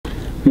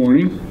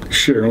Morning,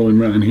 Cheryl and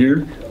Ron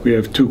here. We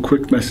have two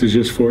quick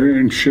messages for you,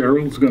 and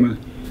Cheryl's going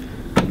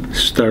to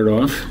start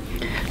off.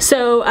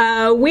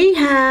 So we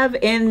have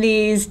in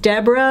these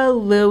Deborah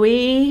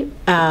Louie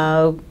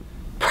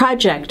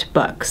project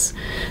books.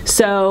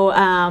 So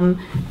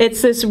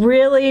it's this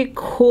really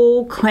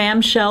cool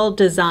clamshell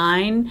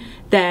design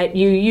that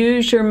you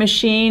use your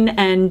machine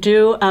and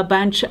do a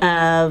bunch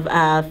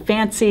of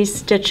fancy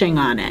stitching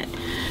on it.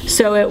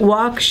 So it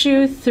walks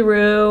you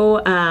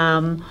through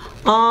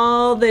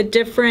all the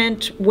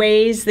different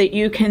ways that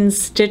you can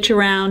stitch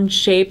around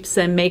shapes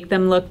and make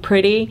them look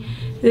pretty.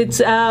 It's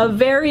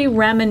very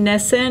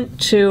reminiscent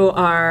to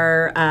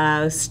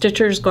our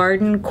Stitcher's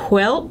Garden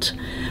quilt.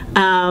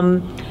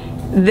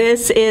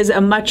 This is a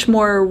much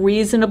more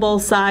reasonable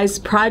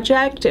sized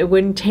project. It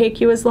wouldn't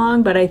take you as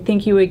long, but I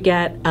think you would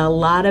get a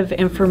lot of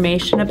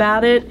information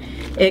about it.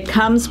 It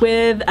comes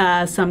with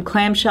some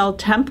clamshell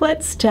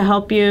templates to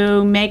help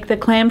you make the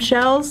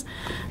clamshells.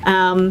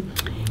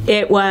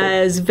 It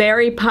was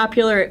very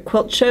popular at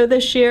Quilt Show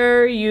this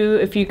year.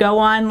 If you go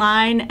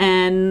online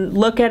and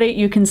look at it,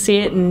 you can see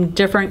it in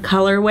different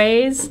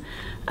colorways.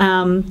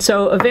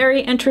 So a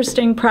very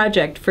interesting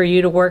project for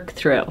you to work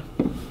through.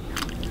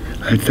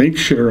 I think,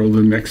 Cheryl,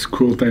 the next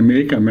quilt I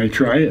make, I might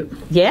try it.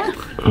 Yeah,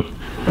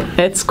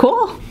 it's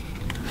cool.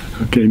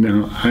 Okay,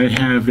 now I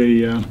have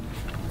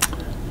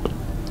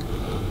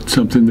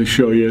something to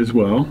show you as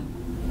well.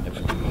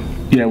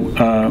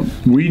 Yeah,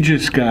 we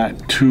just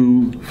got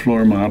two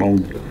floor model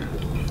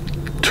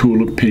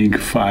Tulip Pink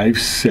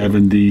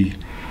 570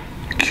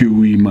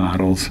 QE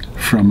models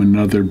from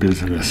another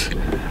business.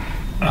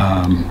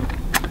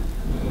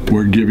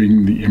 We're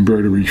giving the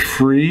embroidery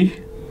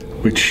free,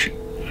 which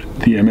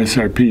the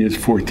MSRP is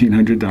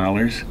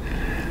 $1,400.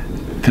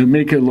 To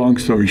make a long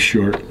story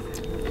short,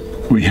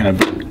 we have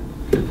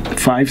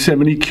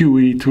 570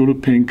 QE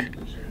Tulip Pink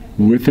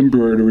with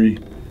embroidery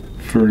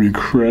for an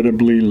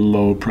incredibly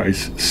low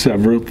price,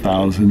 several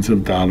thousands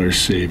of dollars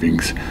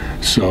savings.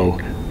 So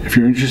if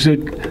you're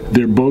interested,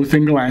 they're both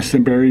in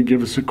Glastonbury.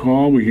 Give us a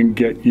call. We can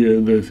get you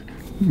the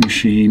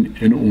machine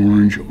in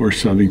Orange or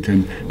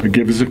Southington, but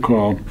give us a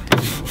call.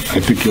 I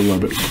think you'll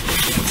love it.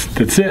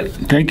 That's it.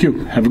 Thank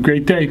you. Have a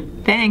great day.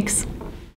 Thanks.